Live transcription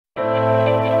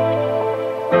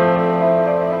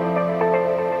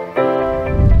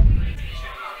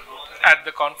at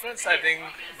the conference. I think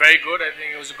very good. I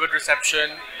think it was a good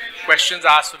reception. Questions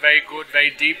asked were very good,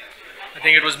 very deep. I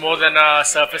think it was more than a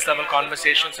surface level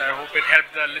conversation, so I hope it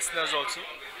helped the listeners also.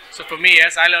 So for me,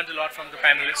 yes, I learned a lot from the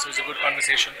panelists. It was a good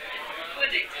conversation.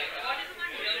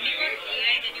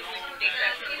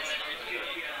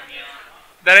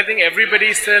 That I think everybody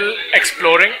is still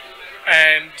exploring,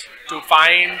 and to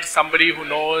find somebody who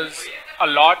knows a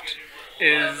lot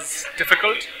is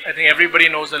difficult. I think everybody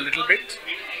knows a little bit,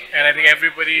 and I think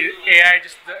everybody, AI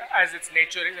just as its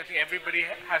nature is, I think everybody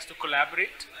has to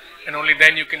collaborate, and only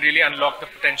then you can really unlock the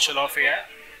potential of AI.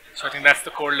 So I think that's the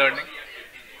core learning.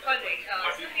 So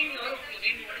in your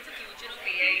opinion, what is the future of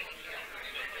AI?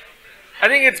 I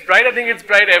think it's bright. I think it's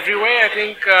bright everywhere. I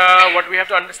think what we have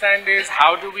to understand is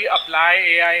how do we apply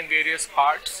AI in various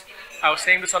parts. I was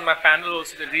saying this on my panel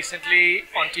also, that recently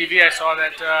on TV I saw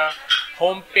that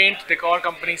home paint decor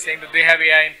company saying that they have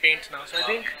AI in paint now. So I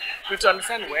think we have to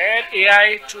understand where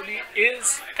AI truly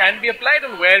can be applied,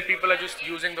 and where people are just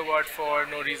using the word for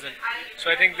no reason.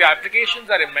 So I think the applications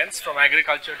are immense, from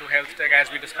agriculture to health tech,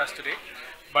 as we discussed today.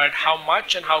 But how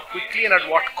much and how quickly and at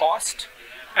what cost,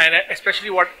 and especially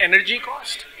what energy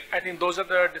cost, I think those are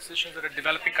the decisions that a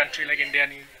developing country like India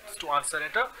needs to answer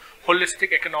at a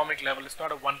holistic economic level. It's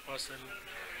not a one-person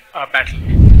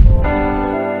battle.